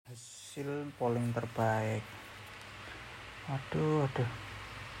hasil polling terbaik. Aduh.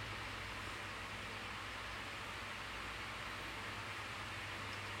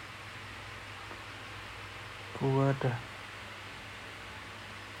 Gua dah.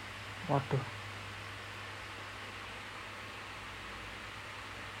 Waduh.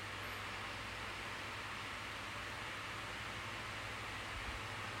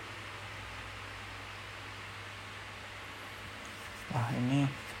 Wah, ini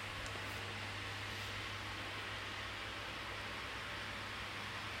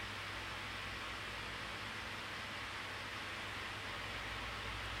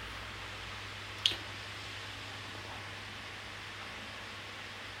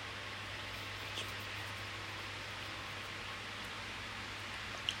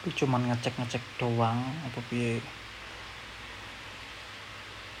cuman ngecek doang apa piye.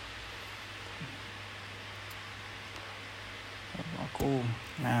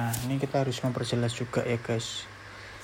 Nah, ini kita harus memperjelas juga ya guys.